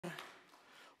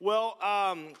Well,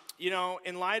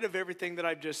 in light of everything that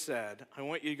I've just said, I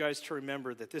want you guys to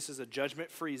remember that this is a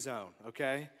judgment-free zone,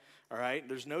 okay? All right?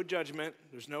 There's no judgment.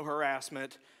 There's no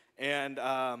harassment. And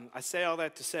I say all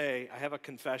that to say I have a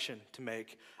confession to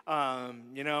make.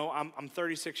 I'm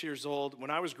 36 years old.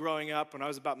 When I was growing up, when I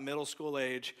was about middle school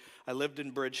age, I lived in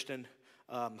Bridgeton.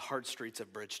 Hard streets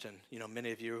of Bridgeton.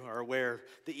 Many of you are aware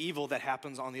the evil that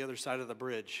happens on the other side of the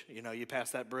bridge. You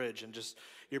pass that bridge and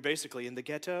you're basically in the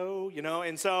ghetto,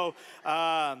 And so,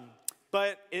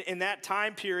 but in that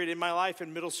time period in my life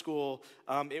in middle school,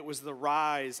 it was the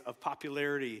rise of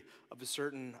popularity of a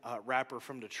certain rapper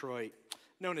from Detroit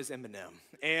known as Eminem.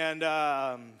 And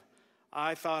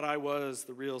I thought I was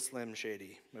the real Slim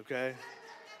Shady, okay?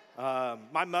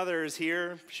 My mother is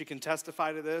here. She can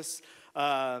testify to this.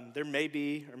 There may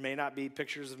be or may not be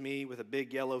pictures of me with a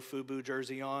big yellow FUBU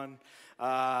jersey on,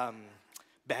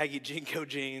 baggy Jinko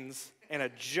jeans, and a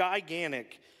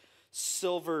gigantic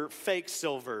fake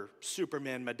silver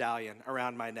Superman medallion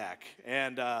around my neck.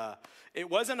 And it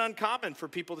wasn't uncommon for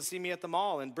people to see me at the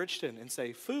mall in Bridgeton and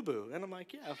say, FUBU. And I'm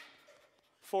like, yeah,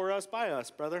 for us, by us,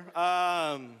 brother.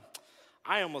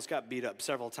 I almost got beat up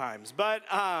several times. But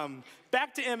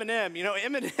back to Eminem.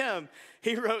 Eminem,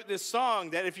 he wrote this song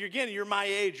that if you're my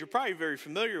age, you're probably very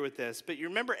familiar with this. But you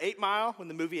remember 8 Mile, when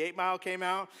the movie 8 Mile came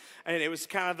out? And it was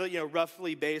kind of,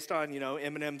 roughly based on,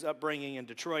 Eminem's upbringing in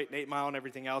Detroit and 8 Mile and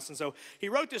everything else. And so he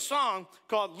wrote this song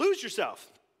called Lose Yourself.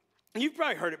 And you've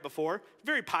probably heard it before.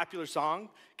 Very popular song.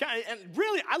 And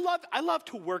really, I love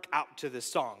to work out to this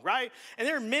song, right? And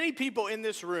there are many people in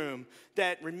this room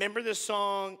that remember this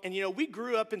song. And, we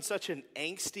grew up in such an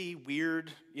angsty,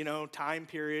 weird, time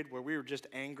period where we were just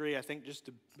angry, I think, just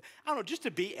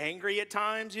to be angry at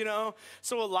times,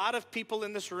 So a lot of people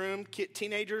in this room,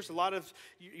 teenagers, a lot of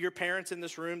your parents in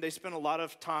this room, they spend a lot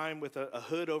of time with a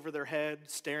hood over their head,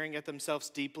 staring at themselves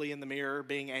deeply in the mirror,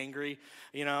 being angry,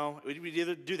 We'd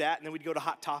either do that and then we'd go to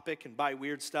Hot Topic and buy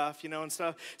weird stuff, and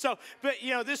stuff. So, but,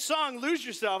 this song, Lose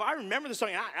Yourself, I remember the song.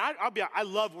 I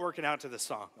love working out to this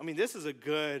song. I mean, this is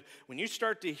when you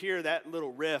start to hear that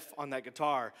little riff on that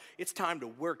guitar, it's time to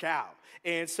work out.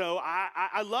 And so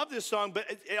I love this song, but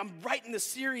I'm writing the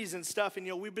series and stuff,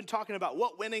 and, we've been talking about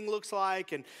what winning looks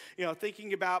like and,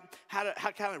 thinking about how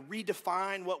kind of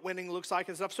redefine what winning looks like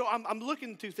and stuff. So I'm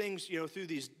looking through things, through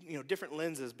these, different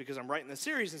lenses because I'm writing the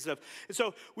series and stuff. And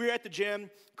so we were at the gym,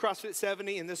 CrossFit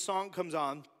 70, and this song comes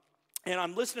on. And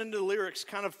I'm listening to the lyrics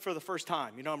kind of for the first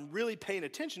time. I'm really paying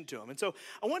attention to them. And so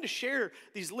I wanted to share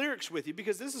these lyrics with you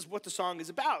because this is what the song is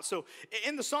about. So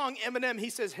in the song, Eminem, he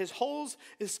says, his hole's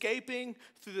escaping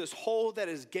through this hole that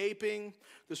is gaping.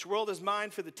 This world is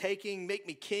mine for the taking. Make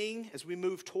me king as we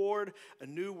move toward a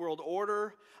new world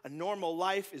order. A normal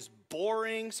life is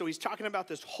boring. So he's talking about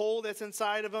this hole that's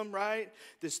inside of him, right?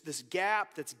 This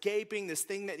gap that's gaping, this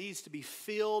thing that needs to be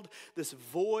filled, this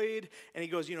void. And he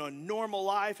goes, a normal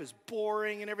life is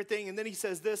boring and everything. And then he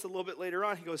says this a little bit later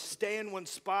on. He goes, stay in one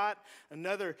spot.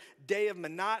 Another day of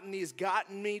monotony has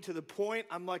gotten me to the point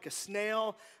I'm like a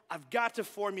snail. I've got to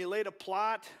formulate a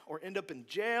plot or end up in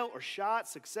jail or shot.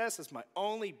 Success is my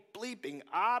only bleeping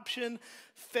option.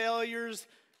 Failure's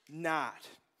not.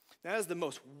 That is the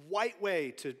most white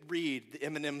way to read the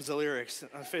Eminem's lyrics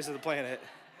on the face of the planet.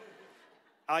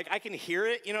 I can hear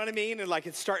it, you know what I mean? And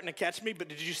it's starting to catch me, but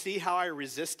did you see how I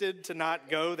resisted to not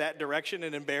go that direction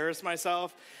and embarrass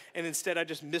myself? And instead I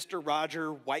just Mr.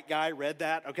 Roger, white guy, read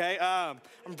that, okay? I'm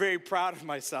very proud of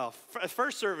myself.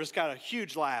 First service got a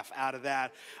huge laugh out of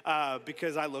that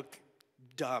because I looked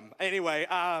dumb. Anyway,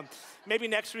 maybe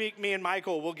next week me and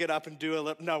Michael will get up and do a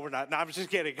lip. No, we're not. No, I'm just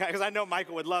kidding because I know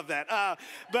Michael would love that.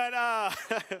 But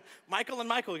Michael and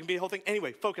Michael can be the whole thing.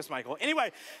 Anyway, focus, Michael.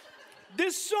 Anyway,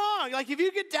 this song, if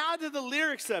you get down to the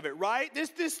lyrics of it, right?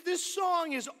 This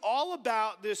song is all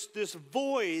about this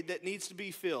void that needs to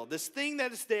be filled. This thing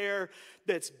that is there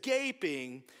that's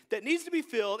gaping that needs to be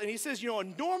filled. And he says, a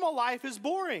normal life is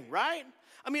boring, right?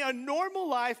 I mean, a normal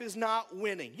life is not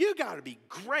winning. You got to be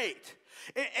great.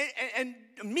 And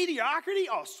mediocrity,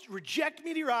 reject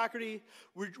mediocrity,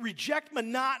 reject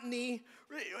monotony.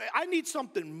 I need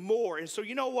something more. And so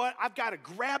you know what? I've got to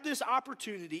grab this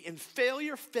opportunity, and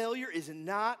failure is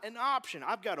not an option.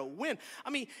 I've got to win. I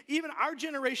mean, even our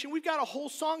generation, we've got a whole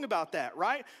song about that,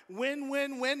 right? Win,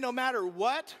 win, win, no matter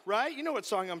what, right? You know what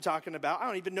song I'm talking about. I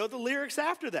don't even know the lyrics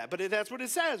after that, but that's what it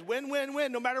says. Win, win,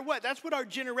 win, no matter what. That's what our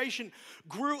generation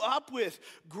grew up with,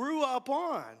 grew up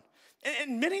on.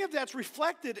 And many of that's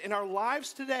reflected in our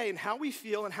lives today and how we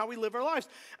feel and how we live our lives.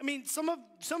 I mean, some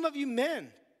of you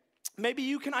men, maybe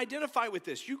you can identify with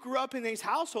this. You grew up in these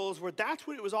households where that's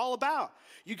what it was all about.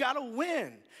 You got to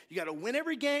win. You got to win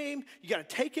every game. You got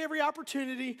to take every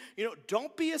opportunity.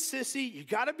 Don't be a sissy. You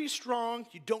got to be strong.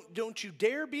 You don't you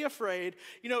dare be afraid.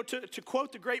 To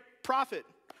quote the great prophet,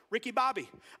 Ricky Bobby,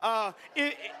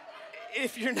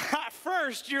 if you're not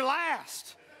first, you're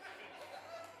last.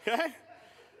 Okay?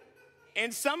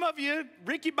 And some of you,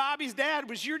 Ricky Bobby's dad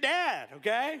was your dad,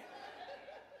 okay?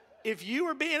 If you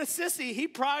were being a sissy, he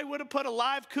probably would have put a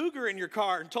live cougar in your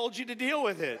car and told you to deal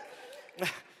with it.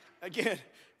 Again,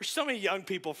 there's so many young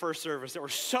people first service that were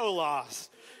so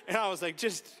lost. And I was like,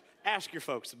 just ask your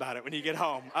folks about it when you get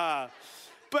home.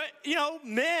 But,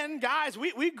 men, guys,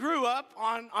 we grew up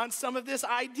on some of this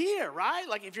idea, right?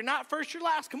 Like, if you're not first, you're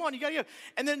last. Come on, you got to go.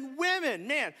 And then women,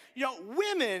 man,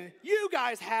 women, you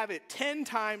guys have it 10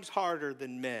 times harder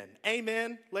than men.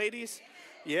 Amen, ladies?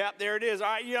 Yeah, there it is. All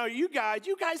right, you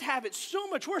guys have it so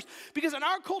much worse because in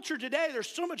our culture today, there's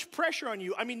so much pressure on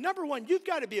you. I mean, number one, you've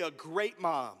got to be a great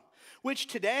mom, which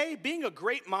today, being a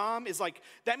great mom is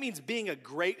that means being a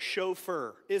great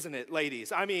chauffeur, isn't it,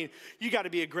 ladies? I mean, you got to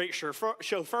be a great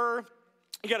chauffeur.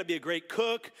 You got to be a great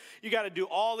cook. You got to do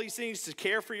all these things to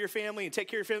care for your family and take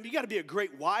care of your family. You got to be a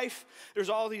great wife.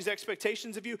 There's all these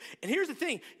expectations of you. And here's the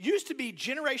thing. Used to be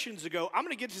generations ago, I'm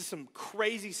going to get to some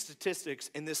crazy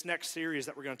statistics in this next series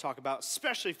that we're going to talk about,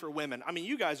 especially for women. I mean,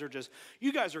 you guys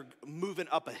are moving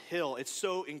up a hill. It's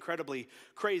so incredibly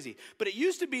crazy. But it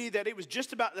used to be that it was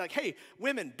just about hey,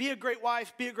 women, be a great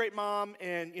wife, be a great mom,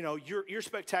 and you're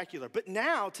spectacular. But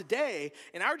now, today,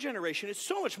 in our generation, it's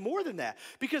so much more than that.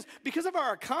 Because of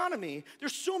our economy,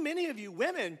 there's so many of you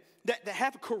women that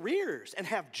have careers and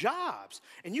have jobs,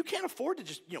 and you can't afford to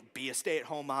just be a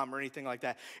stay-at-home mom or anything like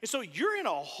that. And so you're in a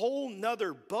whole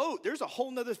nother boat. There's a whole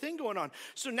nother thing going on.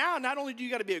 So now not only do you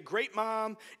got to be a great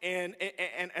mom and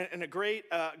a great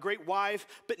wife,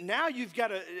 but now you've got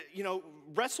to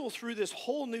wrestle through this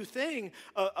whole new thing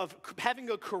of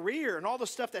having a career and all the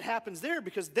stuff that happens there,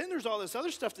 because then there's all this other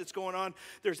stuff that's going on.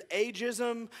 There's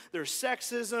ageism, there's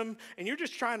sexism, and you're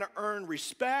just trying to earn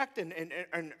respect and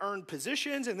earn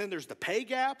positions, and then there's the pay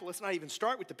gap. Let's not even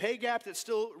start with the pay gap that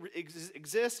still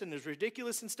exists and is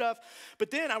ridiculous and stuff.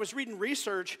 But then I was reading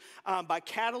research by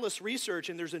Catalyst Research,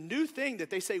 and there's a new thing that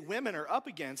they say women are up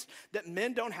against that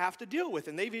men don't have to deal with,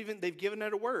 and they've given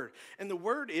it a word. And the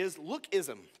word is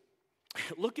lookism.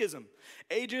 Lookism,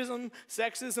 ageism,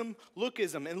 sexism,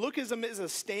 lookism. And lookism is a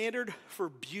standard for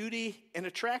beauty and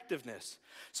attractiveness.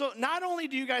 So not only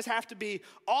do you guys have to be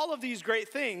all of these great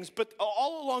things, but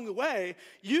all along the way,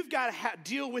 you've got to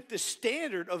deal with the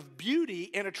standard of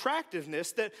beauty and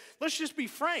attractiveness that, let's just be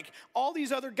frank, all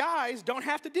these other guys don't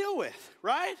have to deal with,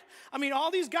 right? I mean,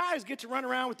 all these guys get to run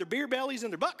around with their beer bellies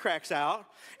and their butt cracks out,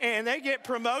 and they get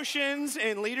promotions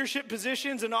and leadership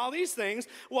positions and all these things,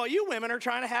 while you women are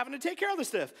trying to take care of this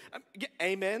stuff.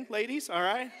 Amen, ladies, all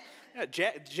right?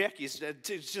 Yeah, Jackie's,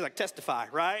 she's like, testify,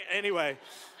 right? Anyway.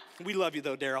 We love you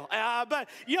though, Daryl. But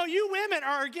you women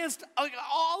are against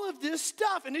all of this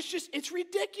stuff, and it's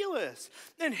ridiculous.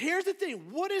 And here's the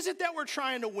thing: what is it that we're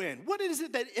trying to win? What is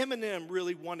it that Eminem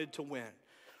really wanted to win?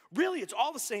 Really, it's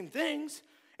all the same things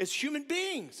as human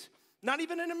beings. Not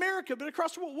even in America, but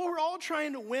across the world. What we're all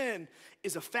trying to win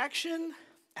is affection,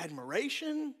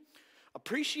 admiration,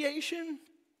 appreciation.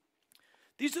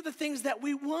 These are the things that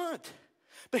we want.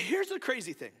 But here's the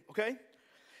crazy thing, okay?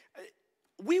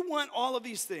 We want all of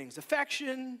these things: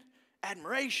 affection,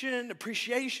 admiration,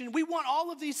 appreciation. We want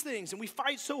all of these things, and we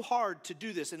fight so hard to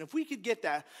do this. And if we could get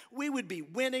that, we would be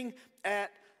winning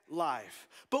at life.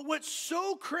 But what's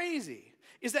so crazy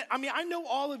is that, I know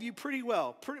all of you pretty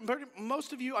well.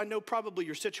 Most of you, I know probably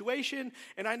your situation,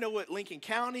 and I know what Lincoln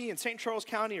County and St. Charles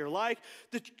County are like.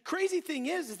 The crazy thing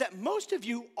is that most of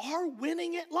you are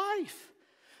winning at life.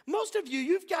 Most of you,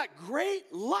 you've got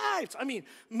great lives.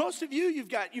 Most of you, you've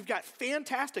got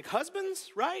fantastic husbands,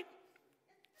 right?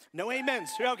 No amens.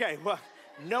 Okay, well,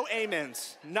 no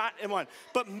amens, not in one.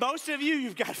 But most of you,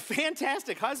 you've got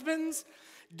fantastic husbands.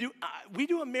 We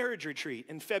do a marriage retreat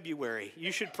in February.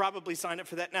 You should probably sign up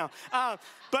for that now.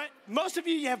 But most of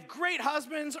you have great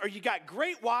husbands, or you got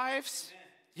great wives.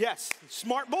 Yes,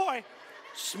 smart boy.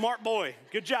 Smart boy.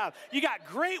 Good job. You got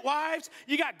great wives.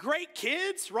 You got great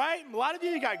kids, right? A lot of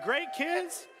you got great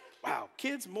kids. Wow,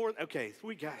 kids more. Okay,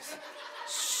 we guys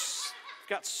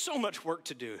got so much work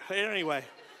to do. Anyway,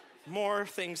 More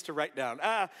things to write down.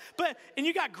 And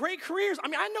you got great careers. I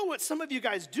mean, I know what some of you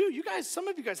guys do. Some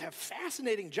of you guys have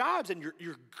fascinating jobs, and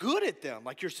you're good at them.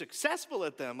 Like, you're successful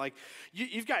at them. Like,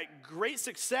 you've got great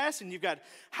success, and you've got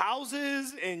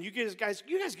houses, and you guys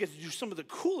get to do some of the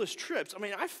coolest trips. I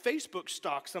mean, I Facebook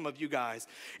stalk some of you guys,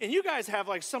 and you guys have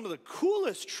like some of the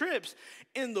coolest trips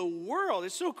in the world.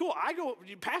 It's so cool.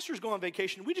 Pastors go on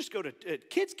vacation. We just go to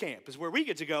kids camp is where we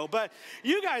get to go. But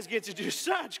you guys get to do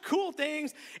such cool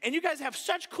things, and you guys have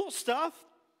such cool stuff.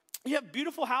 You have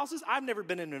beautiful houses. I've never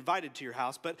been invited to your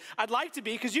house, but I'd like to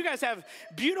be, because you guys have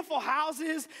beautiful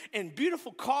houses and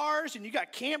beautiful cars, and you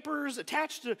got campers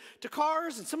attached to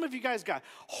cars, and some of you guys got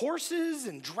horses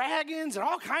and dragons and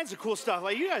all kinds of cool stuff.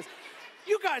 Like,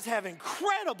 you guys have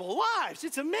incredible lives.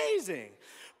 It's amazing.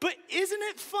 But isn't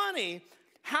it funny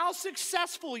how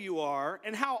successful you are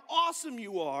and how awesome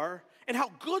you are and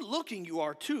how good looking you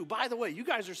are too? By the way, you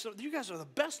guys are the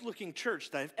best looking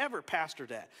church that I've ever pastored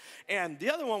at. And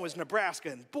the other one was Nebraska,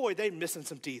 and boy, they're missing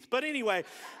some teeth. But anyway,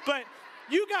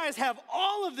 you guys have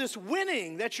all of this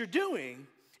winning that you're doing,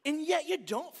 and yet you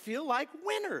don't feel like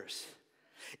winners.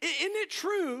 Isn't it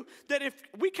true that if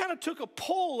we kind of took a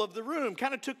poll of the room,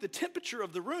 kind of took the temperature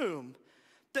of the room,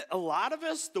 that a lot of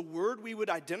us, the word we would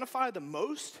identify the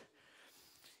most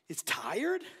is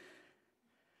tired?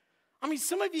 I mean,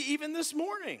 some of you even this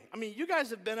morning. I mean, you guys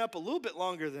have been up a little bit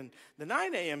longer than the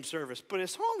 9 a.m. service, but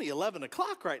it's only 11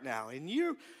 o'clock right now, and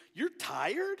you're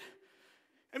tired?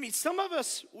 I mean, some of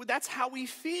us, that's how we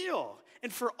feel.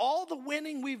 And for all the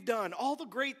winning we've done, all the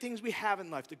great things we have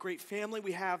in life, the great family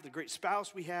we have, the great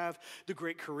spouse we have, the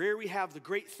great career we have, the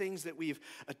great things that we've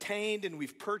attained and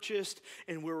we've purchased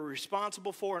and we're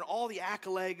responsible for, and all the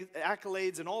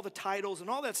accolades and all the titles and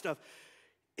all that stuff,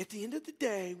 at the end of the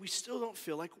day, we still don't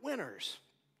feel like winners.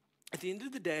 At the end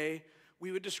of the day,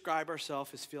 we would describe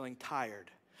ourselves as feeling tired.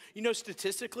 You know,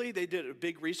 statistically, they did a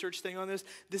big research thing on this.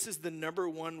 This is the number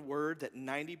one word that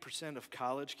 90% of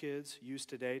college kids use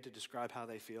today to describe how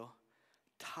they feel.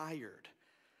 Tired.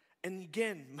 And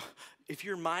again, if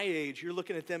you're my age, you're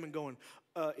looking at them and going,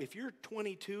 if you're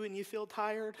 22 and you feel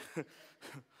tired,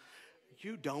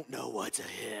 you don't know what's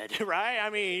ahead, right? I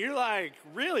mean, you're like,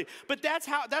 really? But that's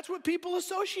what people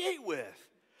associate with.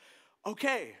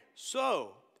 Okay,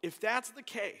 so if that's the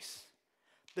case,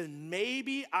 then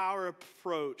maybe our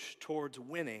approach towards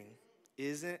winning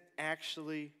isn't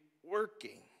actually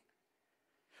working.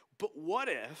 But what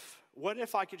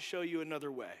if I could show you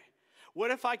another way?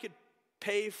 What if I could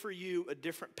pay for you a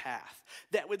different path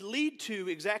that would lead to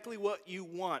exactly what you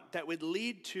want, that would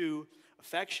lead to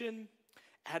affection,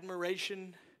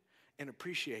 admiration, and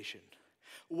appreciation?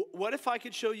 What if I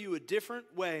could show you a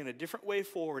different way and a different way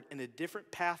forward and a different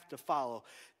path to follow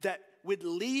that would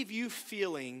leave you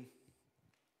feeling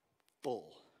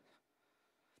full,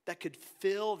 that could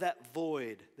fill that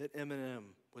void that Eminem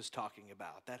was talking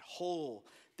about, that hole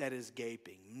that is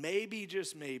gaping? Maybe,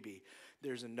 just maybe,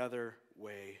 there's another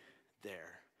way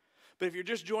there. But if you're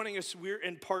just joining us, we're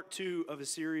in part 2 of a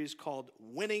series called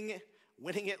Winning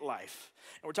at Life.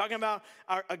 And we're talking about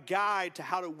a guide to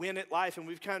how to win at life, and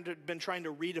we've kind of been trying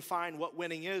to redefine what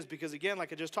winning is, because again,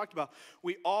 like I just talked about,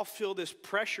 we all feel this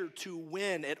pressure to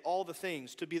win at all the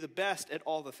things, to be the best at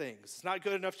all the things. It's not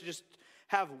good enough to just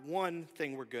have one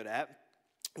thing we're good at.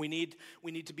 We need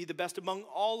to be the best among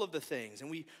all of the things,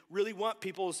 and we really want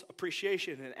people's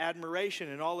appreciation and admiration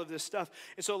and all of this stuff.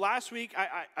 And so last week,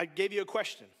 I gave you a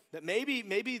question that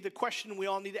maybe the question we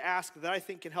all need to ask that I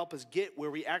think can help us get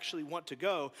where we actually want to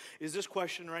go is this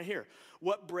question right here.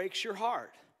 What breaks your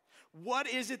heart? What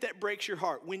is it that breaks your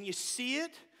heart? When you see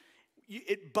it,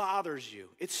 it bothers you.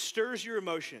 It stirs your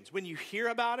emotions. When you hear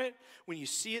about it, when you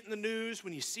see it in the news,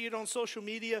 when you see it on social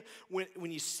media,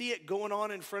 when you see it going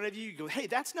on in front of you, you go, hey,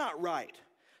 that's not right.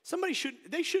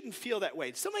 They shouldn't feel that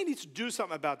way. Somebody needs to do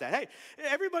something about that. Hey,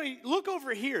 everybody, look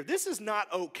over here. This is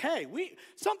not okay.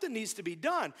 Something needs to be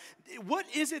done. What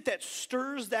is it that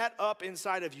stirs that up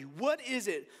inside of you? What is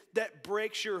it that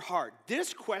breaks your heart?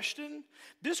 This question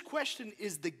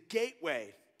is the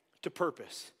gateway to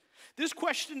purpose. This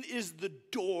question is the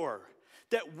door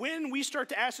that when we start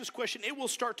to ask this question, it will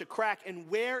start to crack, and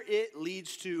where it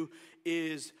leads to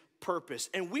is purpose.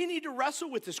 And we need to wrestle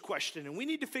with this question, and we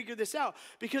need to figure this out,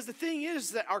 because the thing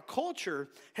is that our culture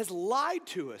has lied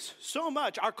to us so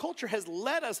much. Our culture has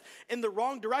led us in the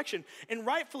wrong direction, and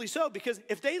rightfully so, because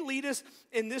if they lead us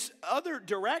in this other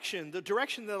direction, the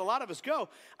direction that a lot of us go,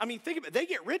 I mean, think about it, they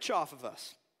get rich off of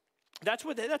us. That's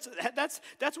what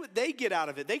they get out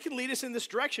of it. They can lead us in this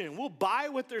direction, and we'll buy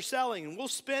what they're selling, and we'll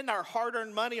spend our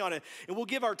hard-earned money on it, and we'll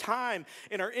give our time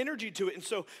and our energy to it. And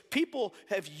so people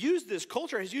have used this,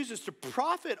 culture has used this to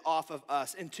profit off of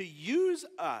us and to use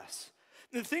us.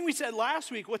 And the thing we said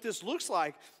last week, what this looks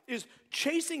like is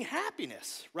chasing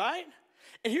happiness, right?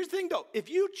 And here's the thing though, if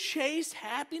you chase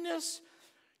happiness,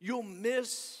 you'll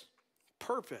miss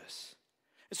purpose.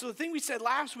 And so the thing we said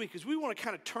last week is we want to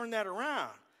kind of turn that around.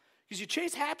 Because you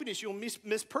chase happiness, you'll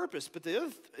miss purpose. But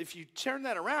if you turn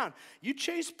that around, you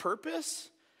chase purpose,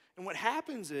 and what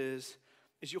happens is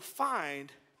you'll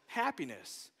find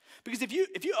happiness. Because if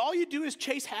you all you do is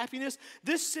chase happiness,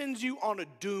 this sends you on a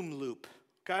doom loop,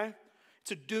 okay?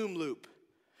 It's a doom loop.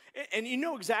 And you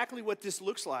know exactly what this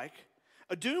looks like.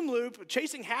 A doom loop,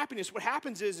 chasing happiness, what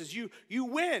happens is you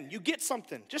win, you get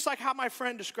something. Just like how my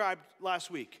friend described last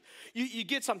week. You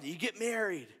get something, you get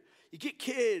married, you get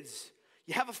kids,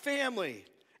 you have a family,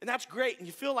 and that's great, and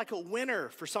you feel like a winner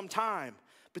for some time.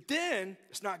 But then,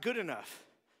 it's not good enough.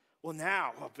 Well,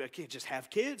 I can't just have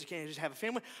kids, I can't just have a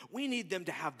family. We need them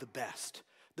to have the best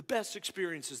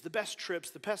experiences, the best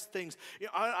trips, the best things. You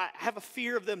know, I have a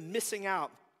fear of them missing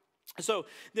out. So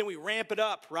then we ramp it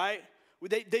up, right?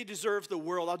 They deserve the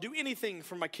world. I'll do anything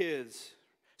for my kids.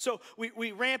 So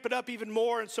we ramp it up even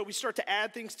more, and so we start to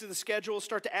add things to the schedule,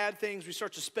 start to add things, we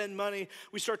start to spend money,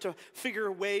 we start to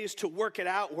figure ways to work it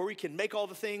out where we can make all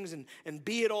the things and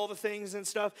be at all the things and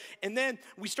stuff. And then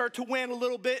we start to win a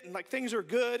little bit, and like things are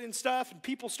good and stuff, and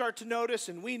people start to notice,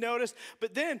 and we notice,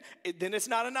 but then it's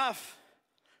not enough.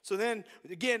 So then,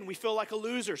 again, we feel like a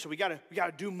loser, so we gotta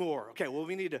do more. Okay, well,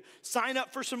 we need to sign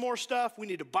up for some more stuff. We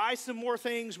need to buy some more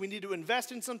things. We need to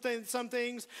invest in some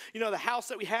things. You know, the house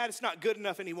that we had, it's not good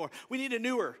enough anymore. We need a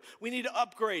newer. We need to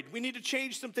upgrade. We need to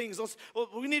change some things.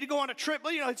 We need to go on a trip.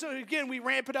 You know, so again, we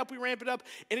ramp it up,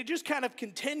 and it just kind of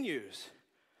continues.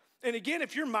 And again,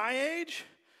 if you're my age,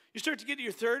 you start to get to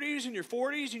your 30s and your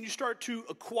 40s, and you start to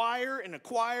acquire and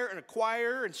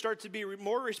start to be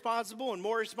more responsible and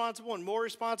more responsible and more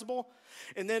responsible.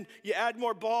 And then you add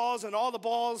more balls, and all the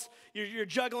balls, you're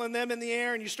juggling them in the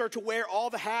air, and you start to wear all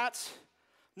the hats,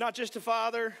 not just a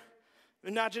father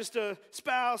and not just a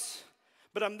spouse,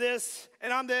 but I'm this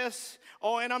and I'm this.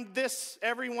 Oh, and I'm this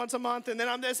every once a month, and then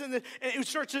I'm this and this. And it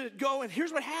starts to go, and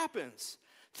here's what happens.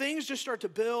 Things just start to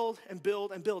build and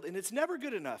build and build, and it's never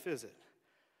good enough, is it?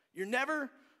 You're never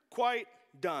quite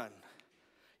done.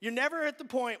 You're never at the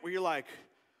point where you're like,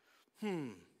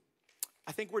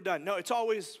 I think we're done. No, it's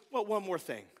always, well, one more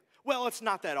thing. Well, it's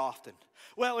not that often.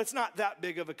 Well, it's not that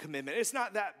big of a commitment. It's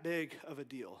not that big of a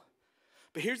deal.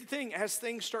 But here's the thing, as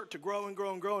things start to grow and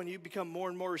grow and grow, and you become more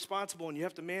and more responsible, and you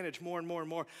have to manage more and more and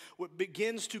more, what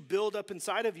begins to build up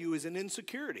inside of you is an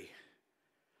insecurity.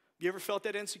 You ever felt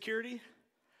that insecurity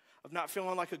of not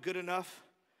feeling like a good enough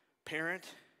parent,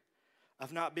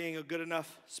 of not being a good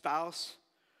enough spouse,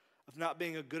 of not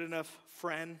being a good enough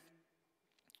friend?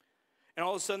 And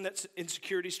all of a sudden that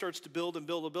insecurity starts to build and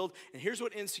build and build. And here's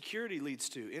what insecurity leads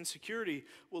to. Insecurity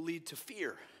will lead to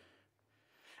fear.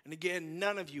 And again,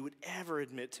 none of you would ever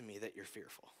admit to me that you're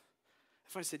fearful.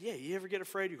 If I said, yeah, you ever get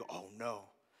afraid? You go, oh no.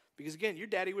 Because again, your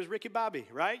daddy was Ricky Bobby,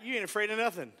 right? You ain't afraid of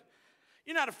nothing.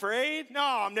 You're not afraid? No,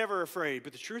 I'm never afraid.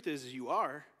 But the truth is you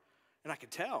are. And I can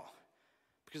tell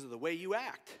because of the way you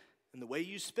act, and the way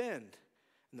you spend,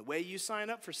 and the way you sign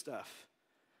up for stuff.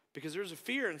 Because there's a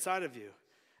fear inside of you.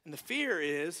 And the fear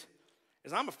is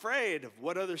I'm afraid of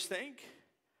what others think.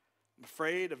 I'm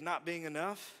afraid of not being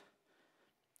enough.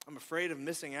 I'm afraid of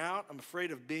missing out. I'm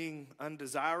afraid of being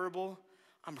undesirable.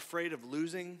 I'm afraid of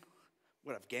losing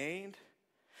what I've gained.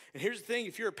 And here's the thing,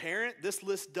 if you're a parent, this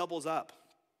list doubles up.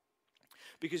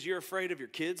 Because you're afraid of your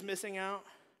kids missing out.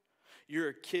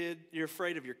 You're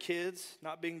afraid of your kids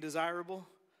not being desirable.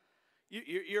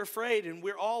 You're afraid, and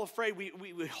we're all afraid.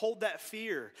 We hold that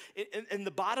fear. And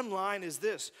the bottom line is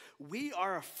this. We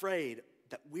are afraid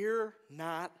that we're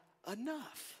not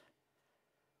enough.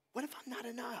 What if I'm not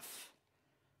enough?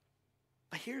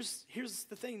 But here's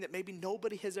the thing that maybe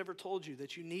nobody has ever told you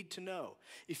that you need to know.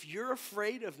 If you're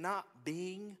afraid of not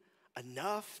being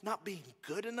enough, not being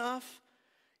good enough,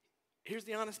 here's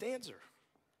the honest answer.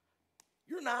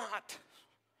 You're not.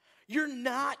 You're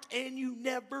not, and you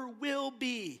never will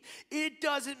be. It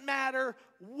doesn't matter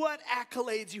what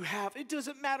accolades you have. It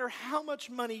doesn't matter how much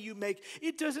money you make.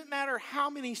 It doesn't matter how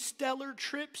many stellar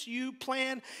trips you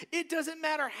plan. It doesn't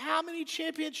matter how many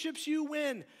championships you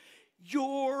win.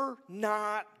 You're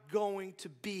not going to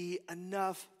be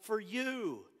enough for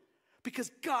you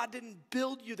because God didn't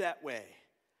build you that way.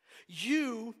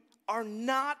 You are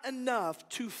not enough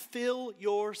to fill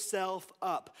yourself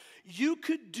up. You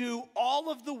could do all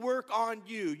of the work on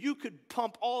you. You could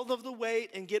pump all of the weight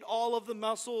and get all of the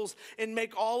muscles and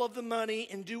make all of the money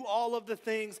and do all of the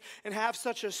things and have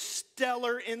such a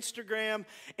stellar Instagram,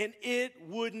 and it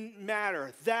wouldn't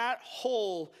matter. That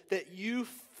hole that you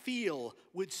feel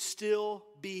would still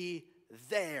be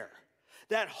there.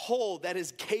 That hole that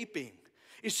is gaping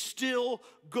is still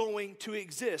going to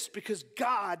exist because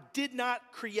God did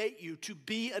not create you to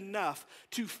be enough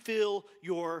to fill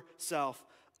yourself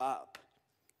up.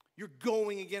 You're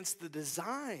going against the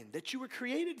design that you were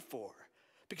created for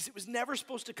because it was never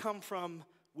supposed to come from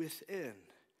within.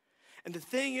 And the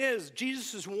thing is,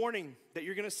 Jesus' warning that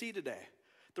you're going to see today,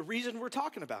 the reason we're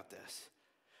talking about this,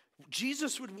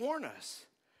 Jesus would warn us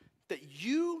that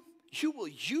you will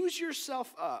use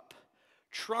yourself up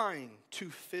trying to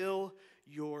fill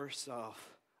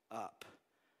yourself up.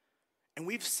 And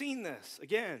we've seen this.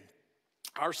 Again,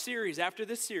 our series after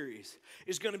this series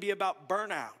is going to be about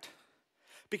burnout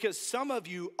because some of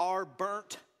you are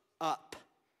burnt up.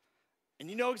 And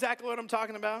you know exactly what I'm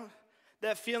talking about?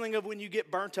 That feeling of when you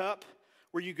get burnt up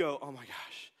where you go, oh my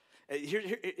gosh.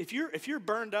 If you're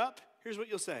burned up, here's what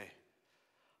you'll say.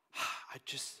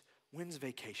 When's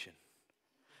vacation?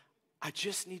 I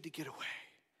just need to get away.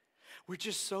 We're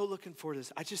just so looking for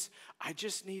this. I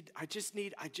just need.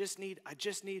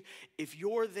 If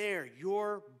you're there,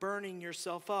 you're burning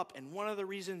yourself up. And one of the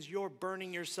reasons you're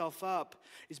burning yourself up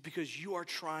is because you are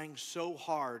trying so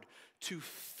hard to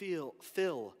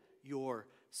fill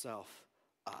yourself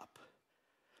up.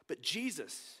 But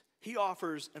Jesus, he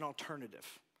offers an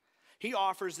alternative. He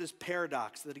offers this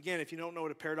paradox that, again, if you don't know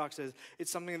what a paradox is,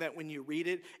 it's something that when you read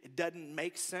it, it doesn't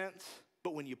make sense.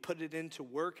 But when you put it into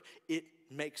work, it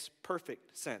makes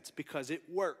perfect sense because it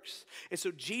works. And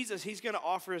so Jesus, he's going to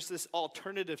offer us this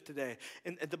alternative today.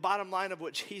 And the bottom line of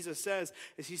what Jesus says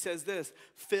is he says this: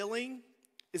 filling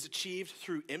is achieved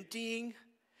through emptying,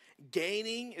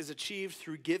 gaining is achieved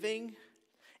through giving,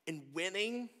 and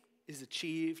winning is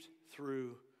achieved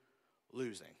through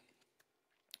losing.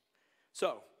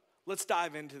 So let's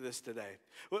dive into this today.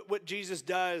 What Jesus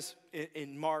does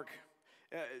in Mark,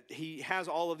 he has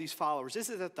all of these followers. This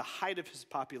is at the height of his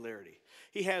popularity.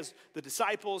 He has the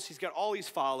disciples. He's got all these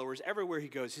followers. Everywhere he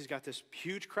goes, he's got this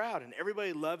huge crowd, and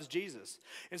everybody loves Jesus.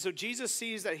 And so Jesus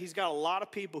sees that he's got a lot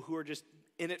of people who are just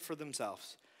in it for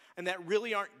themselves and that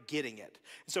really aren't getting it.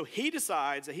 And so he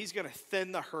decides that he's going to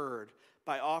thin the herd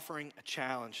by offering a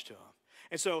challenge to them.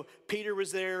 And so Peter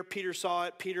was there. Peter saw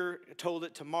it. Peter told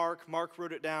it to Mark. Mark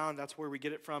wrote it down. That's where we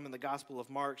get it from in the Gospel of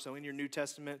Mark. So in your New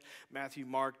Testament, Matthew,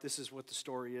 Mark, this is what the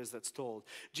story is that's told.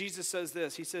 Jesus says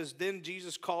this. He says, then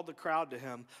Jesus called the crowd to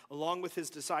him along with his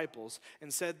disciples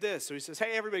and said this. So he says,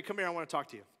 hey, everybody, come here. I want to talk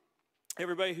to you.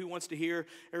 Everybody who wants to hear,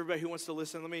 everybody who wants to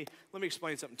listen, let me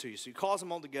explain something to you. So he calls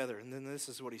them all together, and then this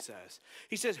is what he says.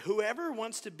 He says, whoever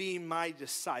wants to be my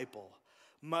disciple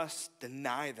must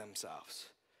deny themselves.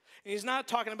 And he's not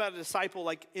talking about a disciple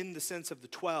like in the sense of the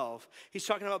 12. He's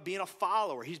talking about being a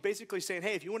follower. He's basically saying,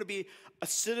 hey, if you want to be a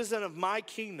citizen of my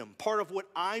kingdom, part of what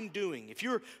I'm doing, if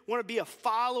you want to be a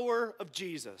follower of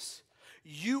Jesus,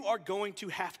 you are going to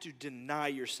have to deny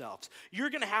yourselves.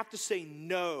 You're going to have to say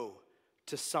no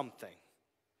to something.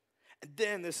 And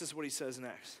then this is what he says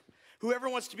next. Whoever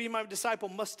wants to be my disciple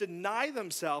must deny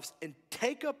themselves and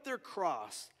take up their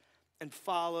cross and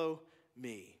follow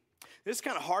me. This is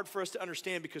kind of hard for us to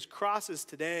understand because crosses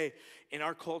today in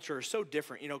our culture are so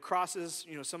different. You know, crosses,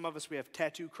 some of us, we have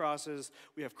tattoo crosses,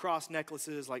 we have cross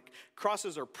necklaces. Like,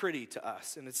 crosses are pretty to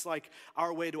us, and it's like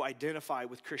our way to identify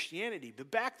with Christianity. But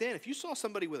back then, if you saw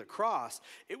somebody with a cross,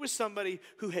 it was somebody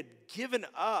who had given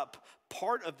up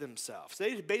part of themselves.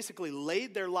 They basically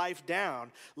laid their life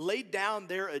down, laid down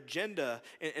their agenda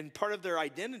and part of their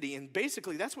identity, and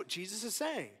basically that's what Jesus is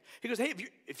saying. He goes, hey,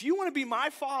 if you want to be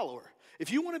my follower,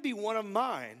 if you want to be one of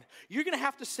mine, you're going to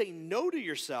have to say no to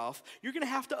yourself. You're going to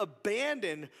have to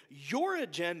abandon your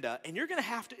agenda, and you're going to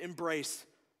have to embrace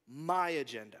my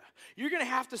agenda. You're going to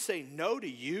have to say no to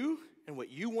you and what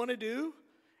you want to do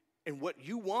and what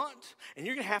you want, and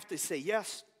you're going to have to say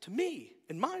yes to me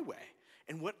and my way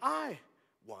and what I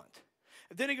want.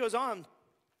 And then he goes on,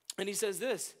 and he says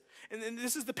this, and then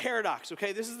this is the paradox,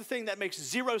 okay? This is the thing that makes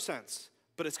zero sense,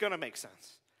 but it's going to make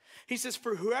sense. He says,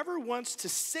 for whoever wants to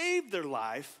save their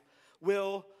life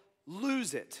will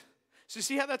lose it. So you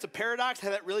see how that's a paradox, how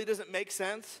that really doesn't make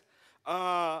sense?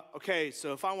 Okay,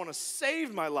 so if I want to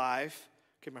save my life,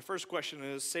 okay, my first question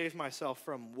is, save myself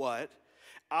from what?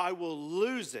 I will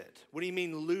lose it. What do you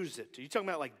mean lose it? Are you talking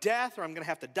about like death, or I'm going to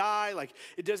have to die? Like,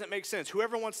 it doesn't make sense.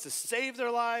 Whoever wants to save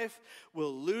their life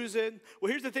will lose it. Well,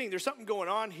 here's the thing. There's something going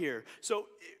on here. So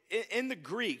in the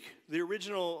Greek, the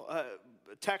original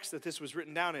text that this was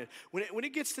written down in, when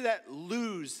it gets to that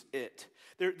lose it,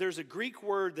 there's a Greek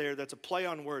word there that's a play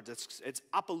on words. It's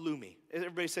apolumi.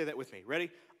 Everybody say that with me. Ready?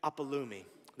 Apolumi.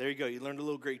 There you go. You learned a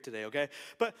little Greek today, okay?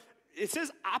 But it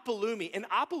says apolumi. And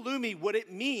apolumi, what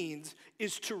it means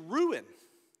is to ruin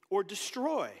or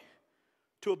destroy,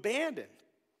 to abandon,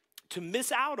 to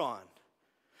miss out on.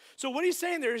 So what he's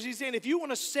saying there is he's saying if you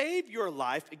want to save your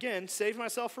life, again, save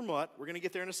myself from what? We're going to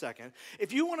get there in a second.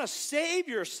 If you want to save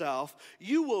yourself,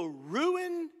 you will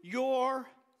ruin your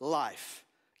life.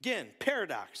 Again,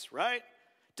 paradox, right?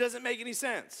 Doesn't make any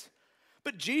sense.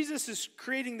 But Jesus is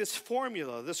creating this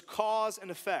formula, this cause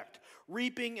and effect,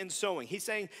 reaping and sowing. He's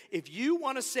saying if you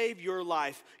want to save your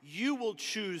life, you will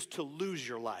choose to lose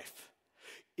your life.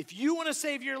 If you want to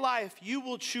save your life, you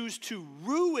will choose to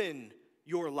ruin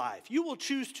your life. You will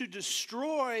choose to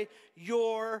destroy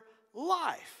your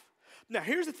life. Now,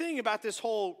 here's the thing about this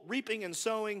whole reaping and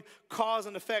sowing, cause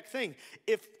and effect thing.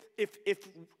 If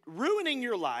ruining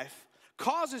your life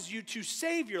causes you to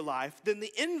save your life, then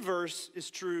the inverse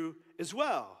is true as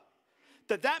well.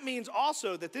 That means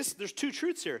also that there's two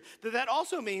truths here. That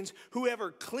also means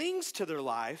whoever clings to their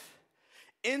life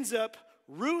ends up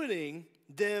ruining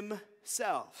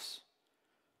themselves.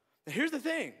 Now, here's the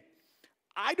thing.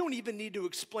 I don't even need to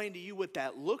explain to you what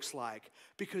that looks like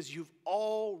because you've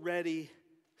already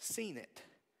seen it.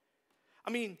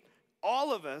 I mean,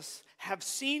 all of us have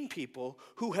seen people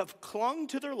who have clung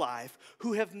to their life,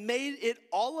 who have made it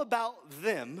all about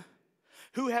them,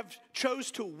 who have chose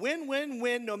to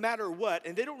win no matter what,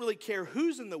 and they don't really care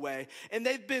who's in the way, and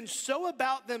they've been so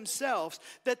about themselves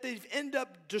that they've ended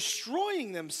up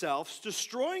destroying themselves,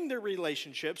 destroying their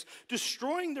relationships,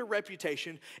 destroying their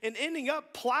reputation, and ending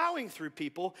up plowing through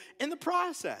people in the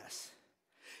process.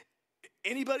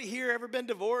 Anybody here ever been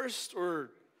divorced or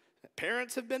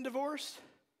parents have been divorced?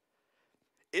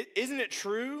 Isn't it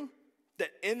true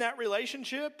that in that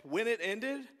relationship, when it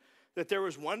ended, that there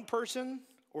was one person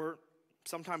or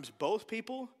sometimes both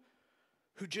people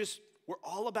who just were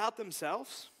all about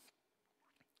themselves?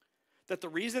 That the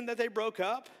reason that they broke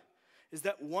up is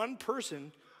that one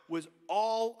person was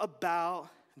all about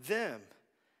them.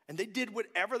 And they did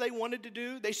whatever they wanted to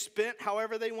do. They spent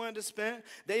however they wanted to spend.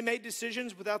 They made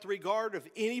decisions without the regard of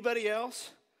anybody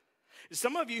else.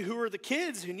 Some of you who are the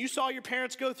kids and you saw your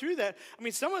parents go through that, I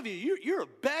mean, some of you're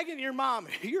begging your mom,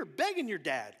 you're begging your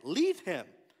dad, leave him.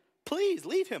 Please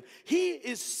leave him. He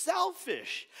is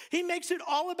selfish. He makes it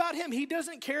all about him. He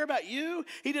doesn't care about you.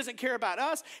 He doesn't care about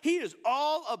us. He is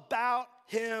all about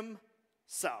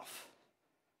himself,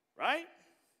 right?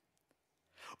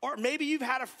 Or maybe you've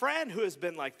had a friend who has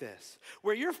been like this,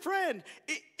 where your friend,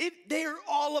 they are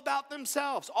all about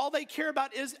themselves. All they care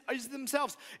about is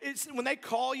themselves. It's when they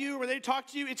call you or they talk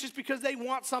to you, it's just because they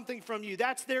want something from you.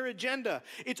 That's their agenda.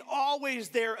 It's always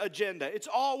their agenda. It's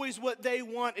always what they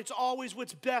want. It's always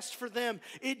what's best for them.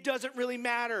 It doesn't really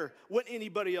matter what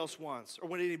anybody else wants or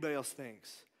what anybody else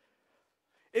thinks.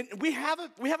 And we have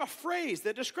a phrase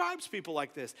that describes people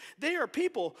like this. They are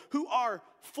people who are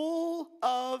full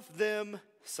of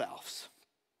themselves.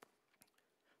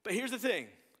 But here's the thing.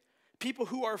 People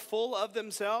who are full of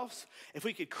themselves, if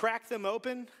we could crack them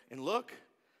open and look,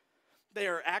 they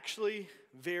are actually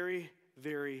very,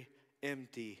 very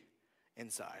empty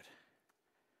inside.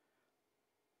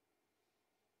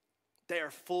 They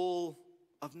are full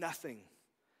of nothing.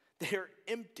 They are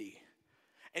empty.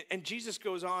 And Jesus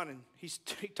goes on and he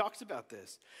talks about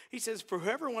this. He says, for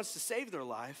whoever wants to save their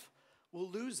life will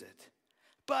lose it.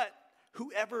 But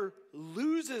whoever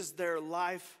loses their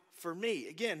life for me.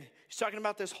 Again, he's talking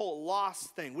about this whole loss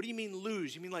thing. What do you mean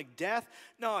lose? You mean like death?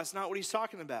 No, that's not what he's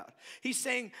talking about. He's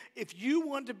saying, if you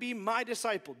want to be my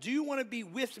disciple, do you want to be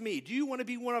with me? Do you want to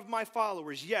be one of my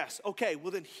followers? Yes. Okay,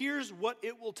 well then here's what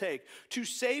it will take. To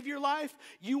save your life,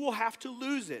 you will have to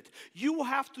lose it. You will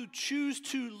have to choose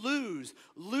to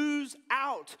lose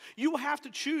out. You will have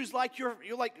to choose like you're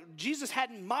like, Jesus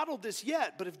hadn't modeled this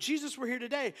yet, but if Jesus were here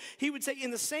today, he would say, in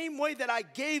the same way that I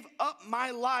gave up my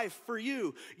life for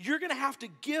you, you're going to have to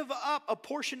give up a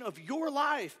portion of your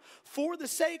life for the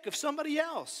sake of somebody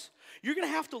else. You're going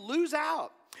to have to lose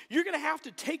out. You're going to have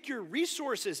to take your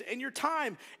resources and your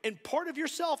time and part of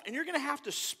yourself, and you're going to have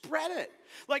to spread it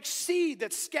like seed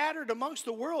that's scattered amongst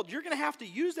the world. You're going to have to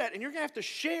use that, and you're going to have to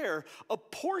share a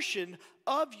portion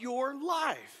of your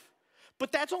life.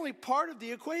 But that's only part of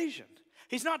the equation.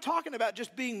 He's not talking about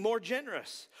just being more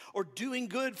generous or doing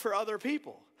good for other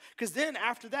people. Because then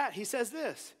after that, he says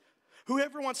this.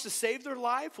 Whoever wants to save their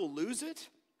life will lose it,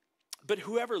 but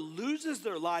whoever loses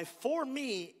their life for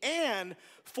me and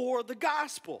for the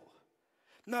gospel.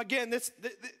 Now again, this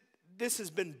this has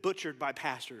been butchered by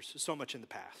pastors so much in the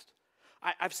past.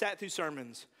 I've sat through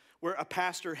sermons where a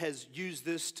pastor has used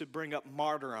this to bring up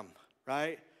martyrdom,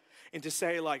 right? And to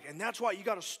say like, and that's why you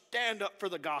got to stand up for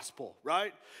the gospel,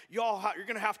 right? You're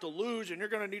going to have to lose and you're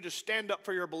going to need to stand up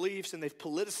for your beliefs. And they've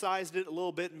politicized it a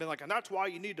little bit and been like, and that's why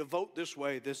you need to vote this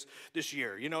way this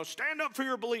year. You know, stand up for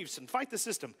your beliefs and fight the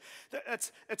system.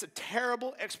 That's a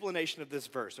terrible explanation of this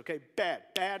verse, okay?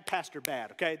 Bad, pastor,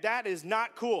 bad, okay? That is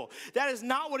not cool. That is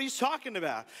not what he's talking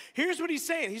about. Here's what he's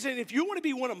saying. He's saying, if you want to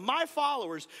be one of my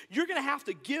followers, you're going to have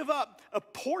to give up a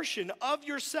portion of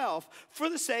yourself for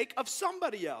the sake of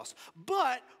somebody else.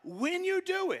 But when you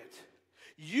do it,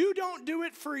 you don't do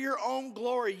it for your own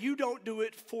glory. You don't do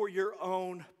it for your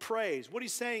own praise. What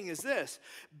he's saying is this: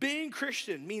 being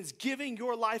Christian means giving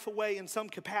your life away in some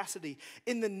capacity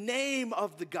in the name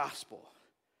of the gospel,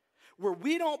 where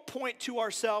we don't point to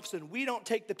ourselves and we don't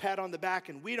take the pat on the back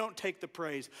and we don't take the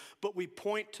praise, but we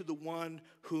point to the one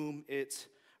whom it's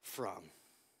from.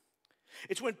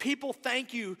 It's when people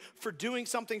thank you for doing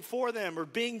something for them or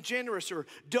being generous or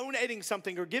donating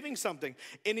something or giving something.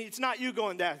 And it's not you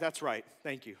going, that's right.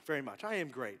 Thank you very much. I am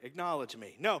great. Acknowledge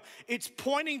me. No, it's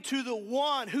pointing to the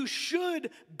one who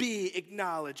should be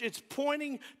acknowledged. It's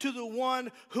pointing to the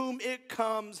one whom it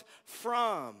comes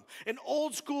from. An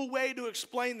old school way to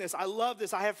explain this. I love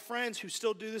this. I have friends who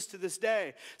still do this to this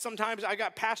day. Sometimes I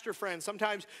got pastor friends.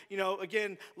 Sometimes,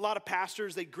 again, a lot of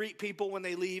pastors, they greet people when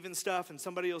they leave and stuff. And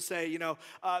somebody will say,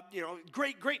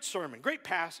 great sermon, great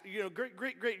pass,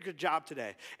 great good job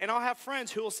today. And I'll have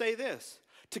friends who will say this: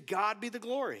 to God be the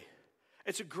glory.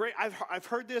 It's a great, I've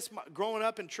heard this growing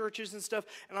up in churches and stuff,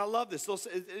 and I love this.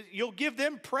 You'll give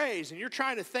them praise, and you're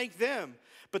trying to thank them,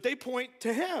 but they point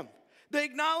to him. They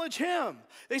acknowledge him.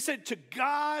 They said, to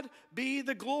God be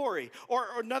the glory. Or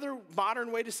another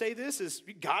modern way to say this is,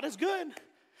 God is good.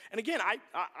 And again,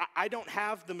 I don't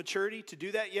have the maturity to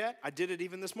do that yet. I did it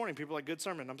even this morning. People are like, good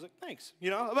sermon. I was like, thanks.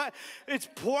 But it's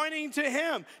pointing to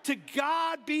him. To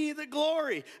God be the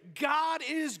glory. God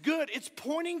is good. It's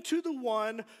pointing to the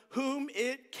one whom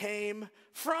it came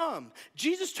from.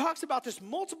 Jesus talks about this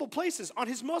multiple places on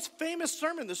his most famous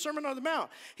sermon, the Sermon on the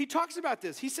Mount. He talks about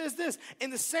this. He says this: in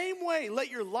the same way, let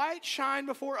your light shine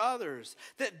before others,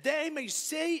 that they may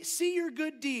see your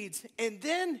good deeds. And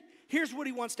then here's what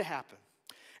he wants to happen: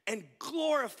 and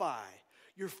glorify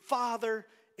your Father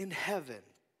in heaven.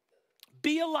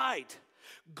 Be a light.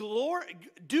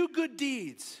 Do good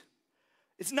deeds.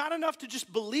 It's not enough to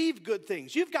just believe good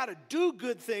things. You've got to do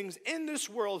good things in this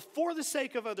world for the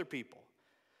sake of other people.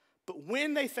 But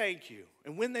when they thank you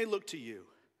and when they look to you,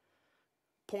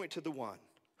 point to the one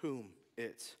whom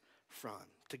it's from.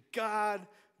 To God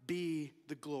be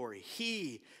the glory.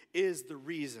 He is the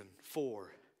reason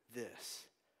for this.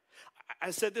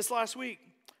 I said this last week.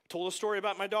 Told a story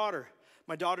about my daughter.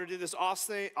 My daughter did this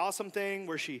awesome thing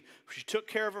where she took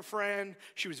care of a friend.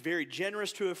 She was very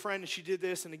generous to a friend, and she did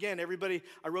this. And again,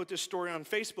 I wrote this story on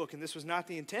Facebook, and this was not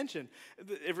the intention.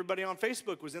 Everybody on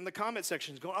Facebook was in the comment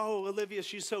sections going, oh, Olivia,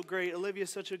 she's so great. Olivia's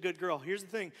such a good girl. Here's the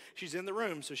thing. She's in the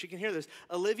room, so she can hear this.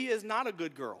 Olivia is not a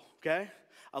good girl, okay?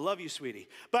 I love you, sweetie.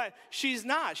 But she's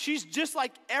not. She's just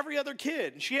like every other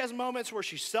kid. She has moments where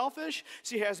she's selfish.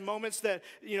 She has moments that,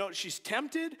 she's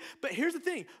tempted. But here's the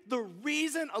thing. The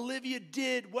reason Olivia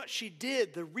did what she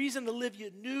did, the reason Olivia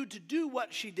knew to do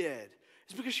what she did,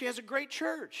 is because she has a great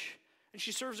church and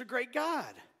she serves a great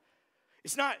God.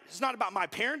 It's not about my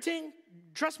parenting.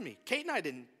 Trust me, Kate and I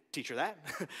didn't teach her that.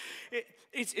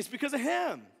 It's because of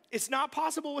him. It's not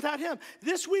possible without him.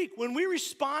 This week, when we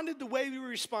responded the way we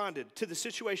responded to the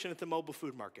situation at the mobile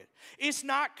food market, it's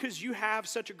not because you have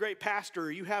such a great pastor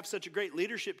or you have such a great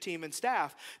leadership team and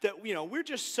staff that, we're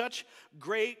just such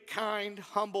great, kind,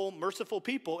 humble, merciful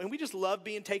people, and we just love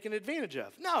being taken advantage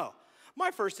of. No.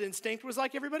 My first instinct was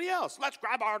like everybody else. Let's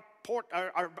grab our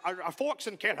forks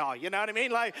and kill her, you know what I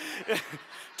mean? Like,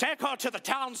 take her to the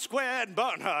town square and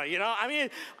burn her, I mean,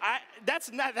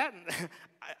 that's not that.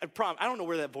 I don't know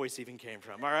where that voice even came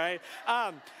from, all right?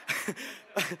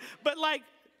 But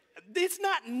it's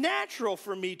not natural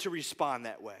for me to respond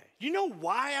that way. You know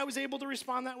why I was able to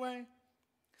respond that way?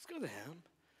 It's because of him.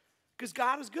 Because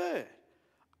God is good.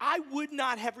 I would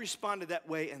not have responded that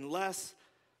way unless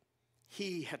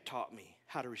he had taught me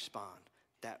how to respond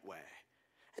that way.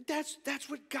 And that's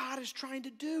what God is trying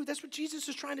to do. That's what Jesus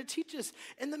is trying to teach us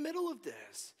in the middle of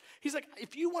this. He's like,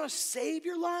 if you want to save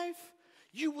your life,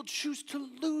 you will choose to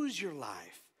lose your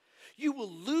life. You will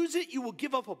lose it. You will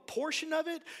give up a portion of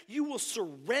it. You will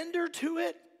surrender to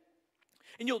it.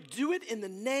 And you'll do it in the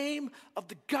name of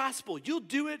the gospel. You'll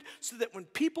do it so that when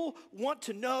people want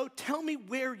to know, tell me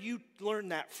where you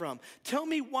learned that from. Tell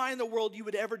me why in the world you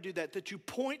would ever do that, that you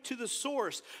point to the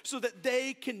source so that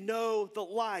they can know the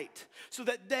light, so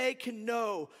that they can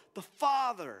know the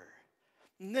Father.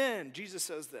 And then Jesus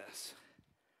says this,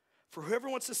 for whoever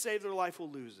wants to save their life will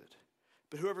lose it,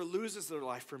 but whoever loses their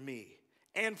life for me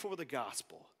and for the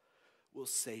gospel will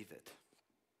save it.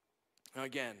 Now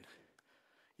again,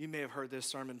 you may have heard this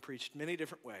sermon preached many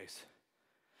different ways.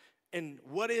 And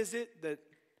what is it that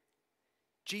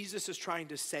Jesus is trying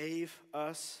to save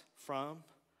us from?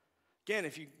 Again,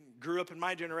 if you grew up in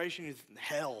my generation, you think,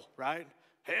 hell, right?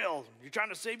 Hell, you're trying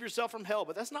to save yourself from hell.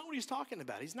 But that's not what he's talking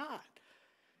about. He's not.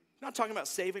 He's not talking about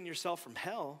saving yourself from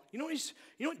hell. You know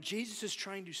what Jesus is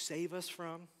trying to save us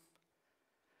from?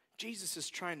 Jesus is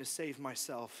trying to save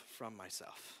myself from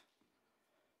myself.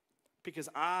 Because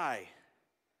I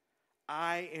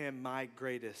am my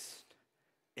greatest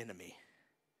enemy.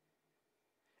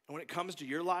 And when it comes to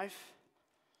your life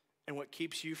and what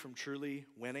keeps you from truly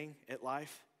winning at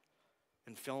life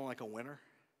and feeling like a winner,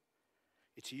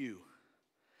 it's you.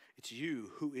 It's you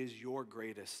who is your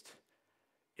greatest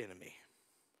enemy.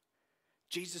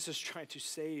 Jesus is trying to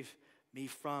save me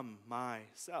from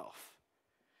myself.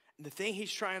 And the thing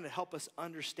he's trying to help us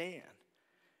understand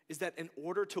is that in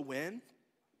order to win,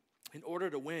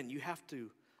 you have to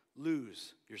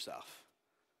lose yourself.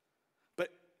 But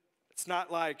it's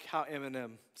not like how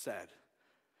Eminem said.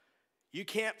 You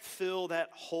can't fill that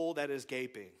hole that is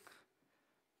gaping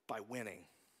by winning.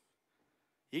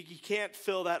 You can't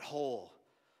fill that hole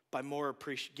by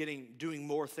doing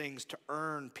more things to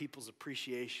earn people's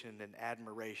appreciation and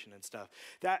admiration and stuff.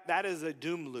 That is a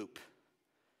doom loop.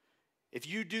 If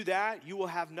you do that, you will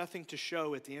have nothing to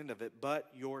show at the end of it but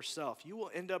yourself. You will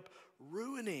end up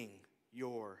ruining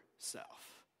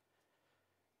yourself.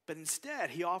 But instead,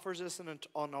 he offers us an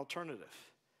alternative.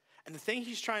 And the thing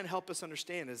he's trying to help us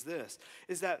understand is this,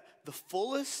 is that the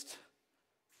fullest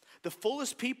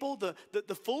people,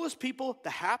 the fullest people, the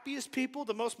happiest people,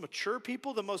 the most mature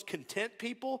people, the most content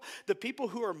people, the people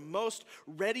who are most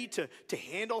ready to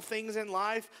handle things in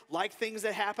life, like things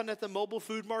that happen at the mobile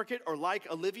food market, or like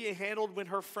Olivia handled when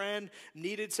her friend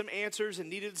needed some answers and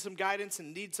needed some guidance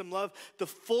and needed some love. The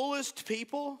fullest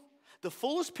people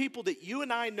that you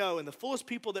and I know and the fullest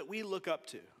people that we look up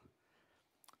to,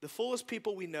 the fullest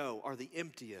people we know are the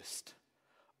emptiest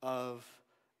of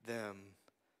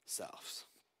themselves.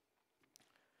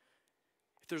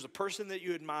 If there's a person that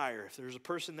you admire, if there's a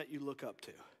person that you look up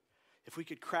to, if we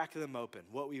could crack them open,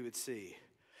 what we would see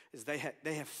is they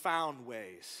have found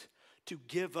ways to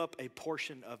give up a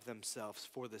portion of themselves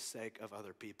for the sake of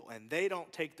other people. And they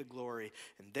don't take the glory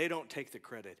and they don't take the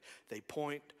credit. They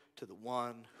point to the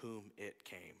one whom it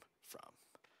came from.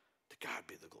 To God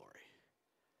be the glory.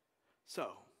 So,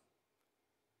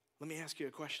 let me ask you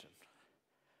a question.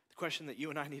 The question that you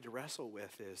and I need to wrestle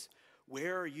with is,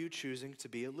 where are you choosing to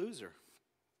be a loser?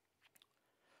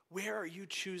 Where are you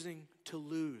choosing to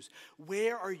lose?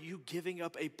 Where are you giving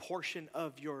up a portion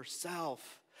of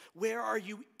yourself? Where are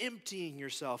you emptying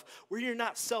yourself? Where you're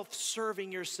not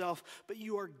self-serving yourself, but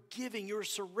you are giving, you're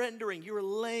surrendering, you're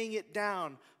laying it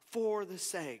down for the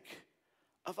sake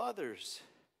of others.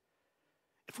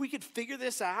 If we could figure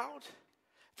this out,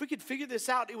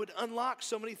 it would unlock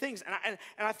so many things. And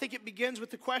I think it begins with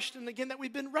the question, again, that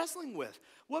we've been wrestling with.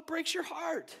 What breaks your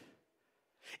heart?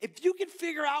 If you can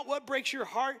figure out what breaks your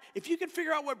heart, it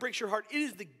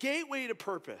is the gateway to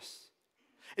purpose.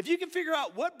 If you can figure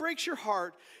out what breaks your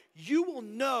heart, you will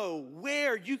know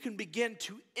where you can begin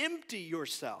to empty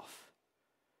yourself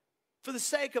for the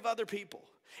sake of other people.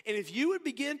 And if you would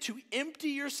begin to empty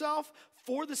yourself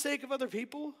for the sake of other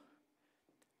people,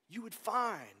 you would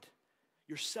find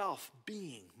yourself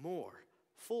being more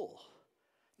full.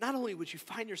 Not only would you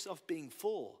find yourself being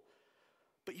full,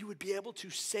 but you would be able to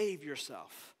save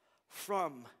yourself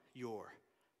from yourself.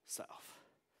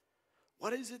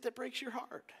 What is it that breaks your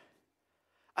heart?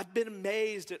 I've been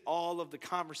amazed at all of the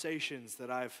conversations that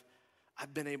I've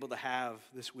been able to have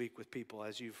this week with people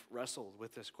as you've wrestled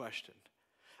with this question.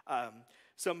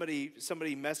 Somebody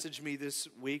messaged me this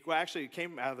week. Well, actually, it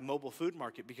came out of the mobile food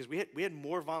market because we had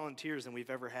more volunteers than we've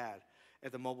ever had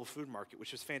at the mobile food market,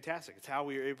 which was fantastic. It's how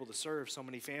we were able to serve so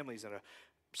many families at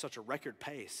such a record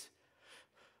pace.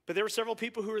 But there were several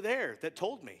people who were there that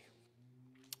told me,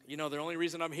 you know, the only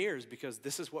reason I'm here is because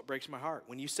this is what breaks my heart.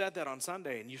 When you said that on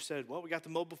Sunday and you said, well, we got the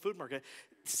mobile food market,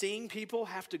 seeing people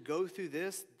have to go through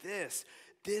this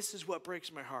is what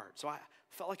breaks my heart. So I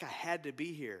felt like I had to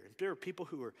be here. And there were people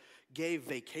who gave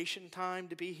vacation time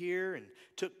to be here and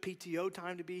took PTO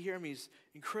time to be here. I mean, it's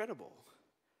incredible.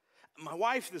 My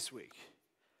wife this week,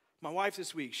 My wife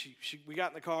this week, we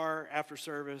got in the car after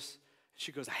service.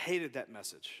 She goes, I hated that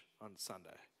message on Sunday.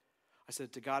 I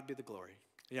said, to God be the glory.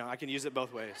 I can use it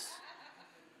both ways.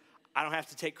 I don't have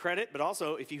to take credit, but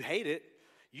also if you hate it,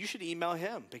 you should email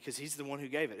him because he's the one who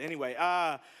gave it. Anyway,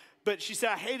 but she said,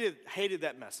 I hated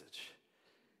that message.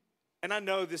 And I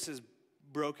know this has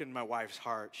broken my wife's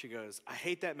heart. She goes, I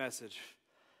hate that message.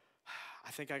 I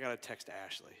think I got to text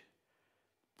Ashley.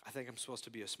 I think I'm supposed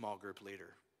to be a small group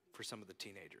leader for some of the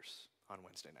teenagers on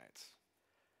Wednesday nights.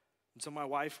 And so my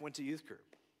wife went to youth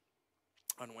group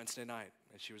on Wednesday night,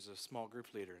 and she was a small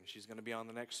group leader, and she's going to be on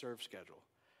the next serve schedule.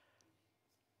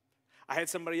 I had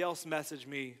somebody else message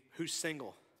me who's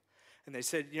single, and they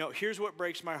said, here's what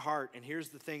breaks my heart, and here's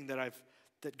the thing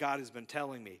that God has been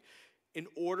telling me. In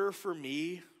order for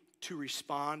me to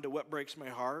respond to what breaks my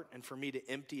heart and for me to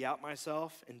empty out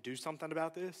myself and do something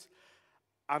about this,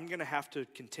 I'm going to have to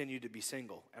continue to be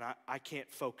single, and I can't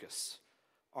focus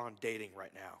on dating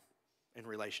right now in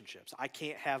relationships. I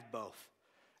can't have both,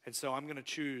 and so I'm going to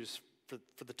choose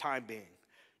for the time being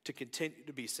to continue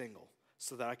to be single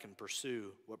so that I can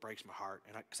pursue what breaks my heart,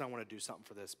 and because I want to do something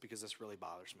for this because this really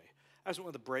bothers me. That's one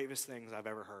of the bravest things I've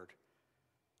ever heard.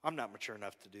 I'm not mature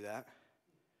enough to do that.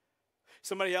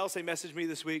 Somebody else, they messaged me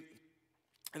this week,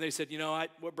 and they said,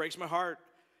 what breaks my heart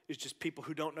is just people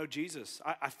who don't know Jesus.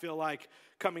 I feel like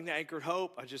coming to Anchored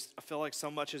Hope, I feel like so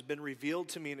much has been revealed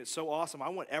to me, and it's so awesome. I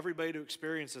want everybody to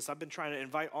experience this. I've been trying to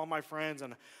invite all my friends,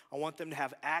 and I want them to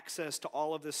have access to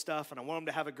all of this stuff, and I want them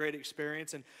to have a great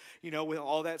experience. And, with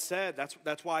all that said,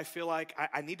 that's why I feel like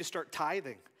I need to start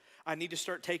tithing. I need to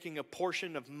start taking a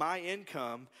portion of my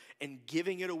income and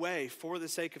giving it away for the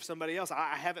sake of somebody else.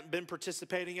 I haven't been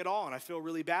participating at all, and I feel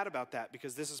really bad about that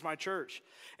because this is my church,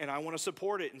 and I want to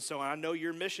support it. And so I know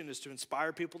your mission is to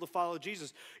inspire people to follow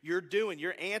Jesus. You're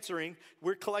answering,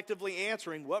 we're collectively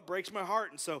answering what breaks my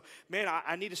heart. And so, man,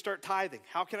 I need to start tithing.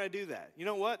 How can I do that? You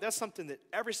know what? That's something that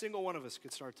every single one of us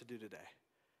could start to do today.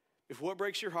 If what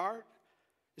breaks your heart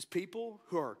is people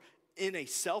who are in a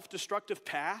self-destructive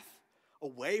path,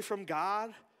 away from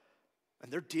God,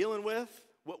 and they're dealing with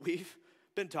what we've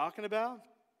been talking about,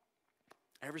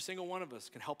 every single one of us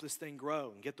can help this thing grow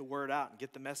and get the word out and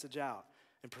get the message out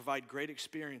and provide great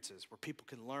experiences where people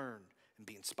can learn and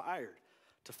be inspired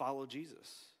to follow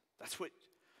Jesus. That's what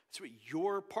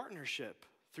your partnership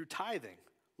through tithing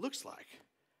looks like.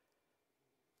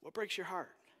 What breaks your heart?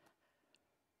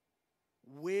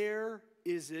 Where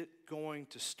is it going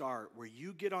to start where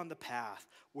you get on the path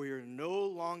where you're no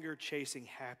longer chasing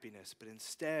happiness, but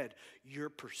instead you're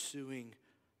pursuing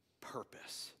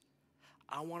purpose?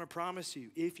 I want to promise you,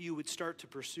 if you would start to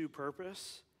pursue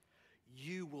purpose,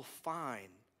 you will find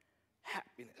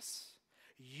happiness.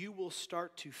 You will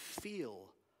start to feel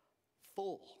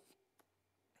full.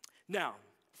 Now,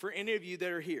 for any of you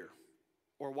that are here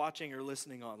or watching or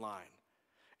listening online,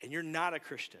 and you're not a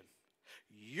Christian,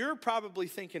 you're probably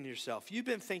thinking to yourself, you've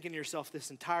been thinking to yourself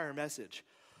this entire message,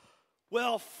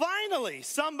 well, finally,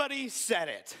 somebody said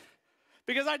it.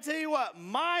 Because I tell you what,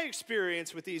 my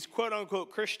experience with these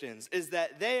quote-unquote Christians is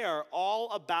that they are all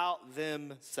about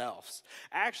themselves.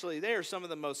 Actually, they are some of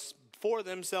the most for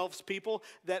themselves people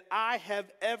that I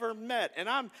have ever met. And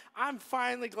I'm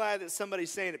finally glad that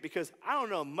somebody's saying it because I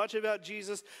don't know much about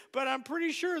Jesus, but I'm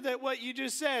pretty sure that what you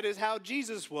just said is how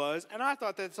Jesus was, and I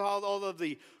thought that's how all of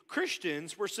the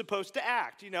Christians were supposed to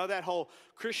act. That whole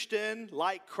Christian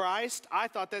like Christ, I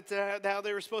thought that's how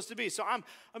they were supposed to be. So I'm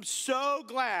so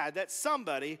glad that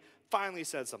somebody finally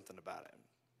said something about it.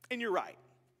 And you're right.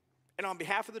 And on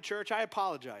behalf of the church, I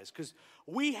apologize because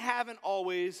we haven't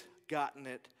always gotten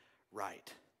it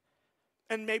right.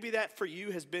 And maybe that for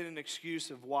you has been an excuse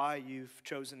of why you've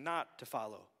chosen not to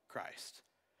follow Christ.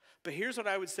 But here's what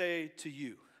I would say to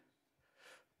you.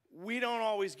 We don't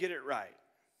always get it right,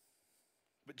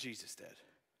 but Jesus did.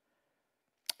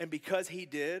 And because he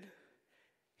did,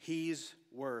 he's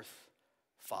worth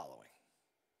following.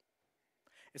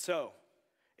 And so,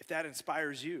 if that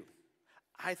inspires you,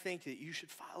 I think that you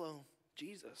should follow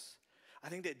Jesus. I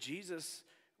think that Jesus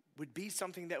would be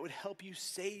something that would help you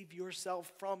save yourself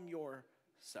from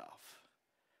yourself.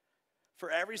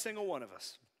 For every single one of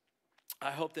us,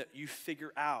 I hope that you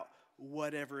figure out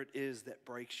whatever it is that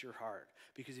breaks your heart.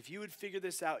 Because if you would figure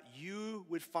this out, you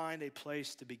would find a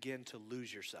place to begin to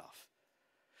lose yourself.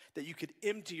 That you could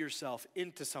empty yourself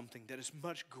into something that is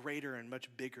much greater and much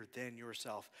bigger than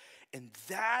yourself. And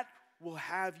that will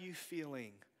have you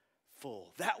feeling full.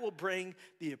 That will bring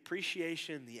the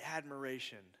appreciation, the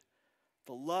admiration,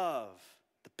 the love,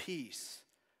 the peace,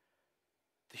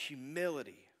 the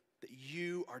humility that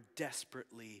you are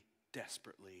desperately,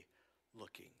 desperately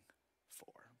looking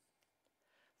for.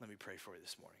 Let me pray for you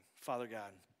this morning. Father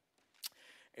God,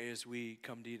 as we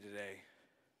come to you today.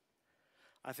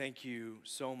 I thank you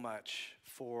so much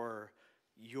for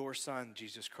your Son,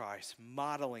 Jesus Christ,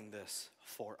 modeling this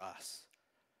for us,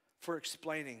 for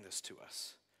explaining this to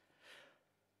us,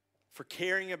 for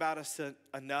caring about us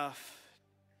enough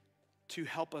to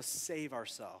help us save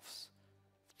ourselves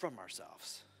from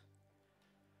ourselves.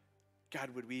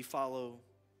 God, would we follow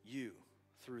you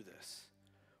through this?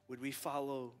 Would we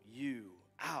follow you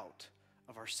out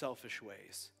of our selfish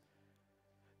ways?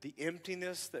 The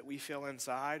emptiness that we feel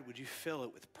inside, would you fill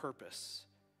it with purpose?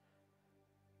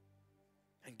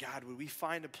 And God, would we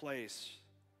find a place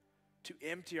to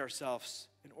empty ourselves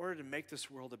in order to make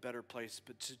this world a better place,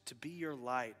 but to be your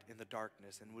light in the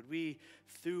darkness? And would we,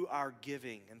 through our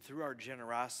giving and through our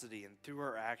generosity and through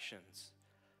our actions,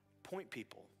 point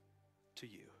people to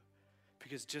you?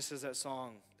 Because just as that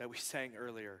song that we sang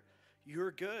earlier,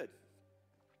 you're good.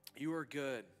 You are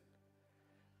good.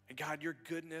 And God, your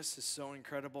goodness is so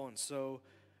incredible and so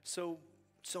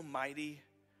mighty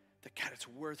that, God, it's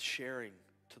worth sharing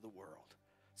to the world.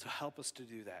 So help us to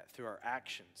do that through our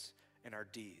actions and our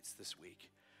deeds this week.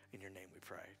 In your name we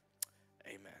pray.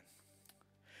 Amen.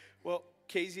 Well,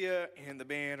 Kezia and the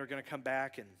band are going to come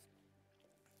back and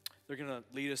they're going to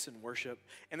lead us in worship.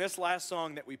 And this last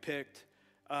song that we picked,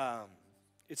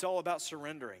 it's all about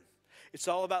surrendering. It's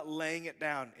all about laying it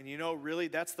down. And you know, really,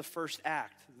 that's the first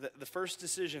act, the first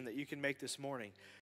decision that you can make this morning